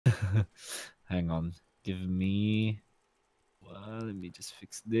Hang on. Give me. Well, let me just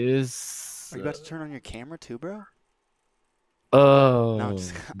fix this. Are you about to turn on your camera too, bro? No, I'm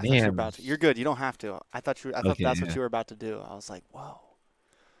just. Oh I thought you were man. about to. You're good. You don't have to. I thought you. I thought Okay, that's what yeah. you were about to do. I was like, whoa,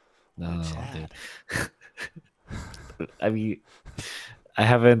 No, whoa, no, dude. Chad. I mean, I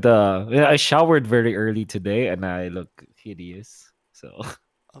haven't. Yeah, I showered very early today, and I look hideous. So,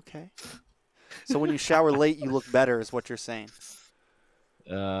 Okay. So when you shower late, you look better, is what you're saying.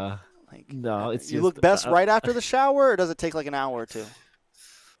 uh, Like, no, it's you just. look best right after the shower, or does it take like an hour or two?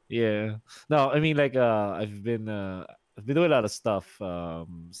 Yeah. No, I mean, like, I've been doing a lot of stuff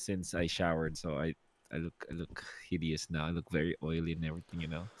since I showered, so I look hideous now. I look very oily and everything, you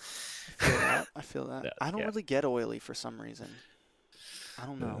know. I feel that. I feel that. Yeah, I don't yeah. really get oily for some reason. I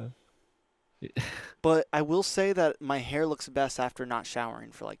don't know. Uh, But I will say that my hair looks best after not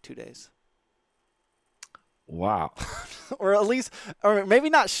showering for like 2 days. wow. Or at least, or maybe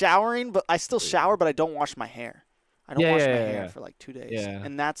not showering, but I still shower, but I don't wash my hair. I don't Yeah, wash my yeah, hair yeah, for like 2 days. yeah.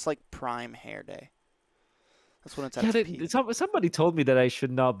 And that's like prime hair day. That's when it's at Yeah, its peak. somebody told me that I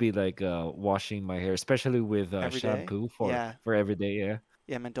should not be like washing my hair, especially with Every day? shampoo Yeah. for every day. Yeah,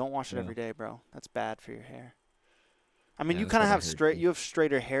 Yeah, man, don't wash it yeah, every day, bro. That's bad for your hair. I mean, yeah. you That's kind of what I have heard straight, too. you have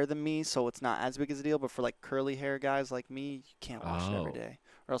straighter hair than me, so it's not as big as a deal. But for like curly hair guys like me, you can't wash it every Oh, day,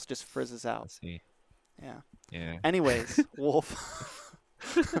 or else it just frizzes out. I see. Yeah. Yeah. Anyways, Wolf,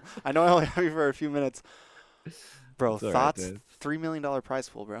 I know I only have you for a few minutes, bro. It's all right, Thoughts? man. $3 million prize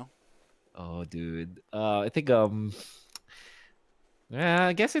pool, bro. Oh, dude. I think yeah,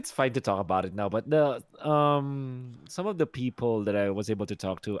 I guess it's fine to talk about it now, but the some of the people that I was able to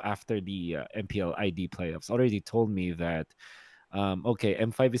talk to after the MPL ID playoffs already told me that okay,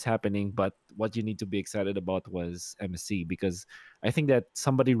 M5 is happening, but what you need to be excited about was MSC because I think that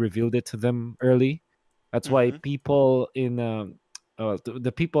somebody revealed it to them early. That's why Mm-hmm. people in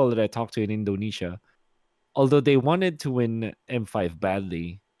the people that I talked to in Indonesia, although they wanted to win M5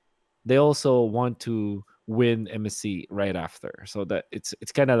 badly, they also want to win MSC right after. So that it's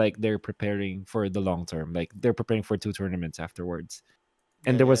kind of like they're preparing for the long term. Like they're preparing for two tournaments afterwards.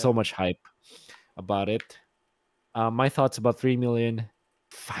 And Yeah, there was yeah. so much hype about it. My thoughts about 3 million.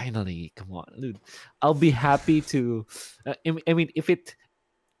 Finally, come on, dude. I'll be happy to. I mean,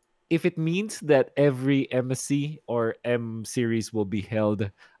 if it means that every MSC or M series will be held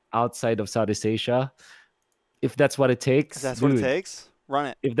outside of Southeast Asia, if that's what it If takes, that's what it dude. takes, run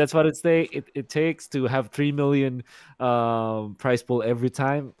it. If that's what it takes to have 3 million prize pool every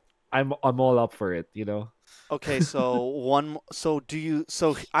time, I'm all up for it. You know. Okay, so one. So do you?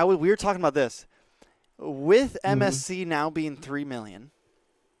 So we were talking about this with Mm-hmm. MSC now being 3 million.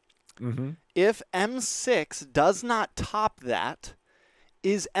 Mm-hmm. If M6 does not top that,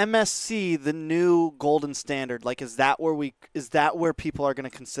 is MSC the new golden standard? Like, is that where people are going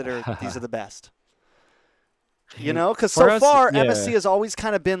to consider these are the best? You know, because For so us, far yeah, MSC has always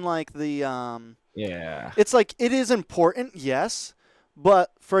kind of been like the. yeah, It's like it is important, yes,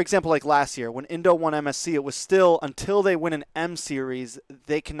 but for example, like last year when Indo won MSC, it was still until they win an M series,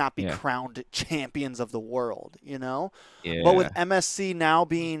 they cannot be yeah, crowned champions of the world. You know, but with yeah, MSC now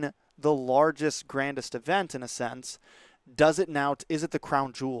being the largest, grandest event in a sense, does it now? Is it the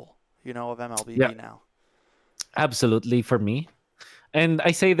crown jewel? You know, of yeah. MLBB now? Absolutely for me. And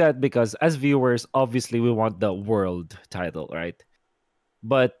I say that because as viewers, obviously we want the world title, right?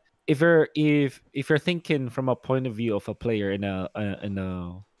 But if you're thinking from a point of view of a player in a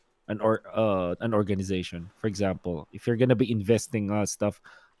an organization, for example, if you're gonna be investing stuff,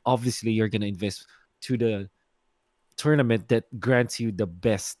 obviously you're gonna invest to the tournament that grants you the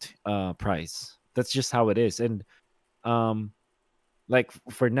best prize. That's just how it is. And um, like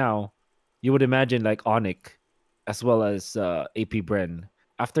for now, you would imagine like Onic as well as AP Bren,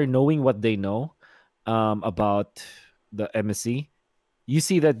 after knowing what they know about the MSC, you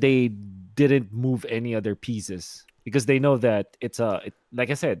see that they didn't move any other pieces because they know that like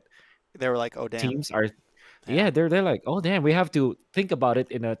I said, They were like, oh damn, teams are yeah, yeah, they're like, oh damn, we have to think about it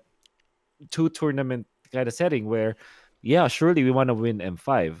in a two tournament kind of setting where yeah, surely we want to win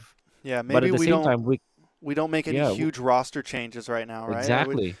M5. yeah. But at Maybe the same time we don't make any yeah, huge roster changes right now, right?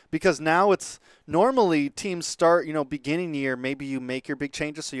 exactly. Because now it's normally teams start, beginning year. Maybe you make your big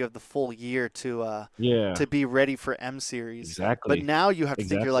changes so you have the full year Yeah, to be ready for M series. But exactly. now you have to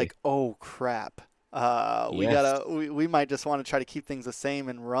think. You're Exactly. like, oh crap. Yes. We might just want to try to keep things the same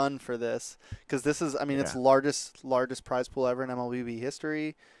and run for this because this is, I mean, it's Yeah. largest prize pool ever in MLBB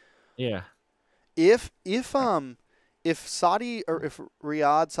history. Yeah. If if um if Saudi or if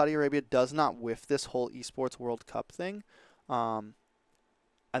Riyadh, Saudi Arabia does not whiff this whole esports World Cup thing, um,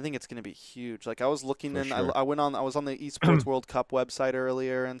 I think it's going to be huge. Like I was looking for in, sure. I was on the Esports World Cup website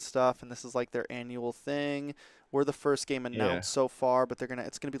earlier and stuff, and this is like their annual thing. We're the first game Yeah. announced so far, but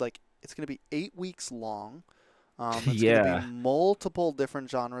it's gonna be 8 weeks long. It's going to be Yeah. multiple different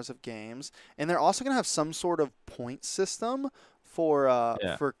genres of games, and they're also going to have some sort of point system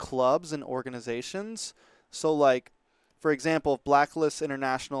Yeah. for clubs and organizations. So, like, for example, if Blacklist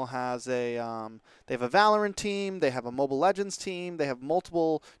International has they have a Valorant team, they have a Mobile Legends team, they have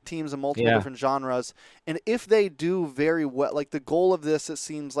multiple teams in multiple Yeah. different genres, and if they do very well, like the goal of this, it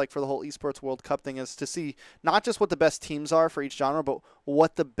seems like for the whole Esports World Cup thing is to see not just what the best teams are for each genre, but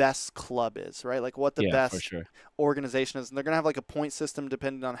what the best club is, right? Like what the Yeah, for best sure. organization is. And they're going to have like a point system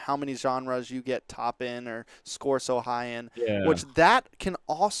depending on how many genres you get top in or score so high in, Yeah. which that can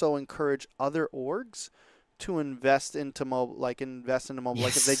also encourage other orgs to invest into mobile. Like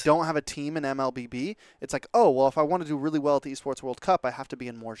if they Yes. don't have a team in MLBB, it's like, oh well, if I want to do really well at the Esports World Cup, I have to be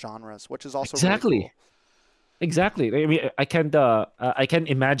in more genres, which is also really Exactly. cool. Exactly. I mean, I can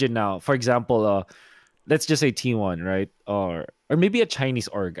imagine now. For example, let's just say T1, right? Or maybe a Chinese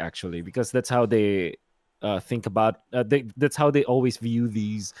org actually, because that's how they think about. That's how they always view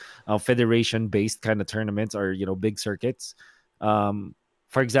these federation-based kind of tournaments or big circuits. Um,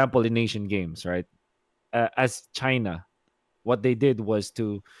 for example, in Asian Games, right? As China, what they did was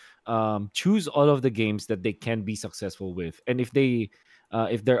to choose all of the games that they can be successful with, and if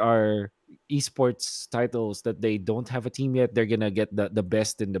there are esports titles that they don't have a team yet, they're gonna get the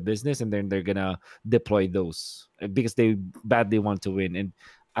best in the business, and then they're gonna deploy those because they badly want to win. And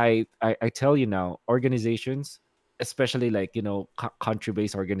I tell you now, organizations, especially like country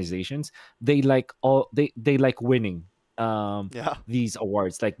based organizations, they like winning Yeah, these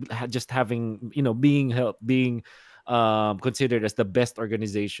awards, like just having being considered as the best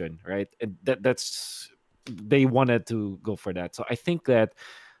organization, right? And that's they wanted to go for that. So I think that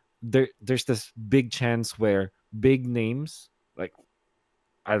there's this big chance where big names like,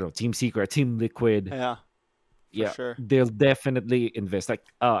 I don't know, Team Secret, Team Liquid, yeah, for yeah, sure. they'll definitely invest. Like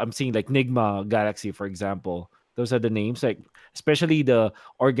I'm seeing like Nigma Galaxy, for example. Those are the names, like especially the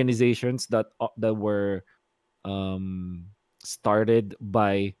organizations that were um started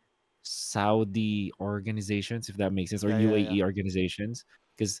by Saudi organizations, if that makes sense, or Yeah, yeah, yeah. UAE organizations,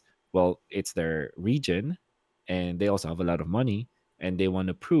 because well, it's their region, and they also have a lot of money, and they want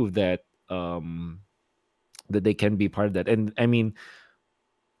to prove that they can be part of that. And I mean,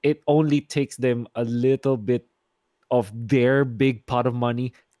 it only takes them a little bit of their big pot of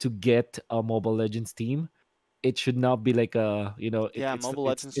money to get a Mobile Legends team. It should not be like a Yeah, Mobile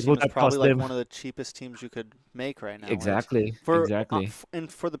Legends it will team is not probably cost like them. one of the cheapest teams you could make right now. Like Exactly, exactly.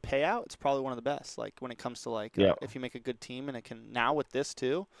 and for the payout, it's probably one of the best. Like when it comes to like Yeah, if you make a good team and it can now with this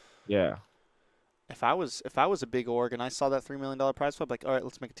too. yeah, If I was a big org and I saw that $3 million prize pool, I'd be like, all right,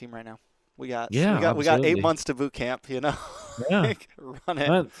 let's make a team right now. We got we yeah, got we got eight absolutely. months to boot camp. You know, Yeah. like, run it.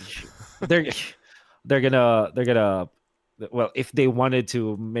 Well, they're they're gonna well, if they wanted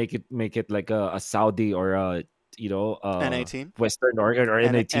to make it like a Saudi or a NA team, Western or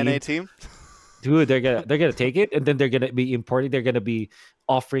in a NA team, team. dude, they're gonna take it, and then they're gonna be importing. They're gonna be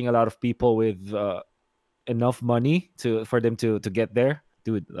offering a lot of people with enough money for them to get there,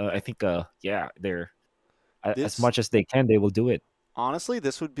 dude. I think yeah, they're as This much as they can, they will do it. honestly,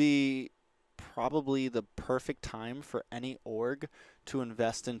 this would be probably the perfect time for any org to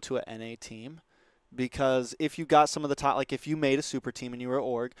invest into a NA team. Because if you got some of the top, like if you made a super team and you were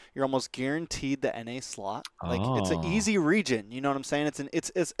org, you're almost guaranteed the NA slot. Like it's an Oh, easy region. You know what I'm saying?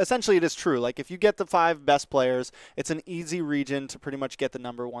 It's essentially it is true. Like if you get the 5 best players, it's an easy region to pretty much get the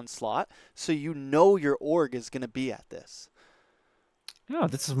number 1 slot. So you know your org is going to be at this. yeah,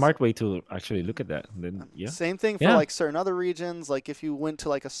 that's a So, smart way to actually look at that. And then yeah, same thing for yeah, like certain other regions. Like if you went to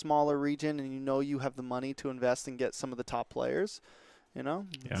like a smaller region and you know you have the money to invest and get some of the top players,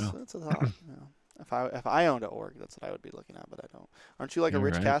 yeah. it's a thought. If I owned a org, that's what I would be looking at, but I don't. Aren't you like a You're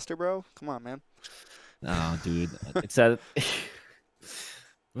rich right. caster, bro? Come on, man. Oh, dude, it's a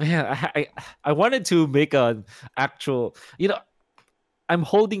man. I wanted to make an actual. I'm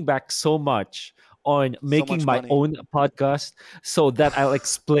holding back so much on So making much my money. own podcast so that I'll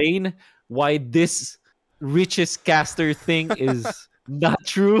explain why this richest caster thing is not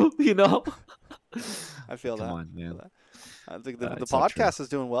true. I feel Come that. on, I feel man. that. I think the It's not true. podcast is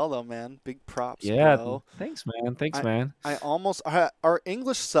doing well though, man. Big props, Yeah. bro. Thanks, man. Thanks, I man. I almost are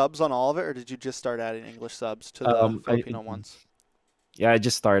English subs on all of it, or did you just start adding English subs to the I Filipino ones? yeah, I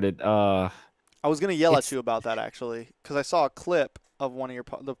just started. I was gonna yell at It's you about that actually, because I saw a clip of one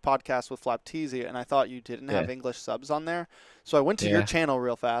of the podcasts with Flapteasy, and I thought you didn't yeah, have English subs on there. So I went to your yeah. channel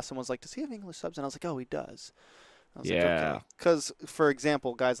real fast and was like, "Does he have English subs?" And I was like, "Oh, he does." I was like, Yeah. okay. Because, for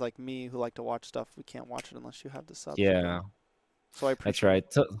example, guys like me who like to watch stuff, we can't watch it unless you have the subs, you know? Yeah. So I That's appreciate it.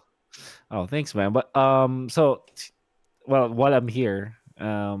 right. So, oh, thanks, man. But well, while I'm here,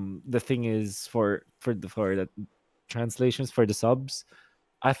 the thing is for the translations for the subs,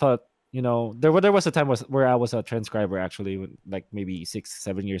 I thought, there was a time where I was a transcriber actually, like maybe 6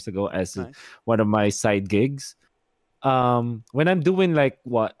 7 years ago, as Nice. one of my side gigs. When I'm doing like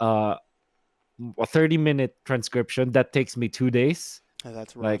what a 30-minute transcription, that takes me 2 days, Yeah,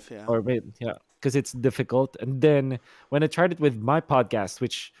 that's like, rough, yeah. or maybe, yeah, because it's difficult. And then when I tried it with my podcast,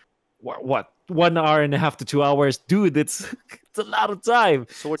 which what 1 hour and a half to 2 hours, dude, it's it's a lot of time.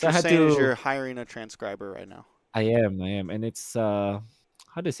 So what So I you're had saying is to. you're hiring a transcriber right now. I am, and it's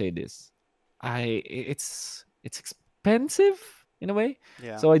how to say this? It's expensive in a way.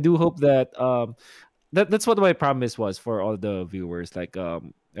 Yeah. So I do hope that that's what my promise was for all the viewers. Like,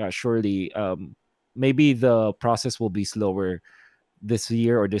 surely, maybe the process will be slower this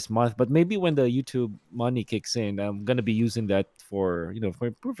year or this month, but maybe when the YouTube money kicks in, I'm gonna be using that for, for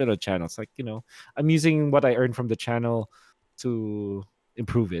improving the channels. Like, I'm using what I earn from the channel to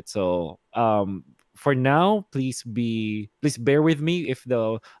improve it. So, for now, please bear with me if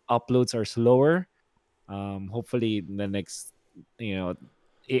the uploads are slower. Hopefully in the next, you know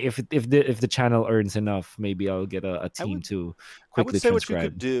if the channel earns enough, maybe I'll get a I team would to I would quickly say what you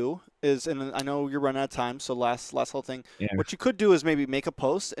transcribe. could do is, and I know you're running out of time, so last whole thing. Yeah, What you could do is maybe make a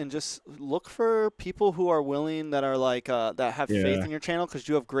post and just look for people who are willing, that are like that have faith yeah, in your channel because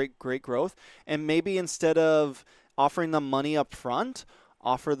you have great growth, and maybe instead of offering them money up front,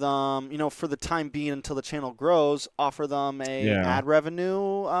 offer them, for the time being until the channel grows, offer them a yeah, ad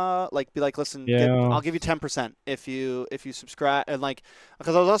revenue, like be like, listen, yeah, I'll give you 10% if you subscribe, and like,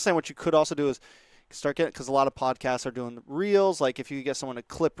 because I was also saying what you could also do is start getting, because a lot of podcasts are doing reels. Like if you get someone to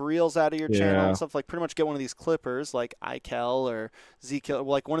clip reels out of your channel and yeah, stuff, like pretty much get one of these clippers like iKel or Zkel,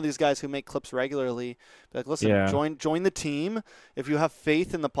 like one of these guys who make clips regularly. Be like, listen, yeah. join the team if you have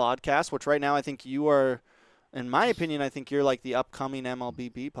faith in the podcast. Which right now I think you are. In my opinion, I think you're like the upcoming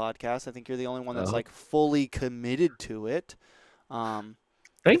MLBB podcast. I think you're the only one that's Oh, like fully committed to it. Um,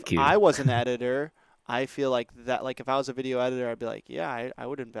 if thank you. I was an editor, I feel like that, like if I was a video editor, I'd be like, yeah, I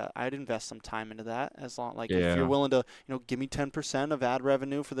would invest, I'd invest some time into that, as long, like if you're Yeah, willing to, give me 10% of ad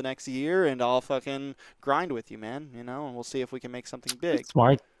revenue for the next year, and I'll fucking grind with you, man, and we'll see if we can make something big. it's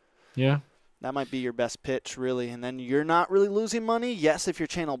smart. Yeah, That might be your best pitch, really. And then you're not really losing money. Yes, if your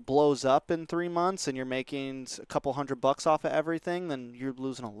channel blows up in 3 months and you're making a couple $100 off of everything, then you're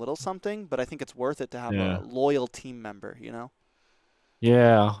losing a little something. But I think it's worth it to have a yeah, loyal team member.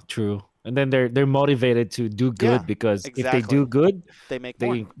 yeah. True. And then they're motivated to do Yeah, good, because if they do exactly. good, They make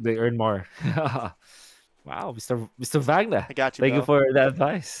more. they earn more. Wow, Mr. Wagner, I got you, thank you bro. for the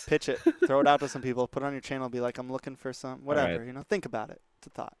advice. Pitch it. Throw it out to some people. Put it on your channel. Be like, I'm looking for some, All right, whatever. Think about it. It's a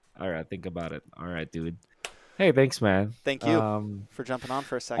thought. all right. Think about it. All right, dude. Hey, thanks, man. Thank you for jumping on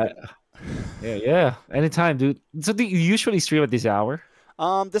for a I, second. yeah, yeah. Anytime, dude. So do you usually stream at this hour?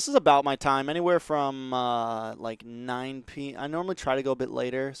 This is about my time. Anywhere from like 9 p. I normally try to go a bit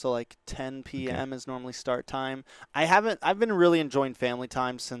later, so like 10 Okay, p.m. is normally start time. I've been really enjoying family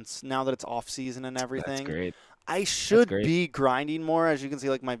time since now that it's off season and that's everything. great. I That's should great. be grinding more. As you can see,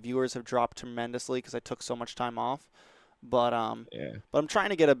 like my viewers have dropped tremendously because I took so much time off. But Yeah, I'm trying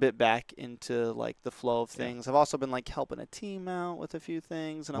to get a bit back into like the flow of yeah. things. I've also been like helping a team out with a few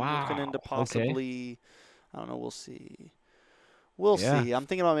things, and I'm looking into Wow. Okay. possibly, I don't know, we'll see. We'll Yeah. see. I'm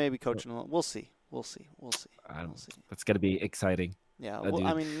thinking about maybe coaching a little. We'll see. We'll see. We'll see. I We'll don't, see. that's gonna be exciting, Yeah. Well,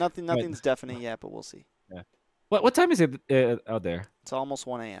 I dude. mean, All right. nothing's definite yet, but we'll see. Yeah. What time is it out there? It's almost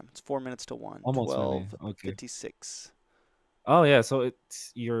 1 a.m. It's 4 minutes to 1. Almost 1 a.m. Okay. 12:56. Oh yeah. So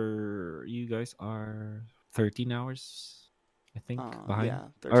you guys are 13 hours, I think, behind, Yeah,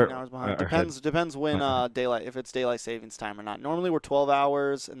 13 hours or behind. ahead. Depends when Ahead. daylight, if it's daylight savings time or not. Normally we're 12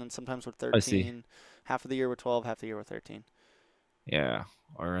 hours, and then sometimes we're I see. 13. Half of the year we're 12, half the year we're 13. Yeah.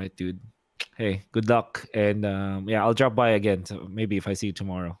 All right, dude. Hey, good luck, and yeah, I'll drop by again. So maybe if I see you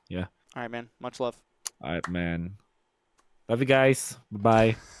tomorrow. Yeah. All right, man. Much love. All right, man. Love you guys.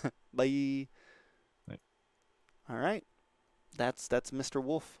 Bye Bye. bye. All right. That's Mr.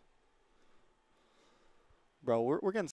 Wolf. Bro, we're getting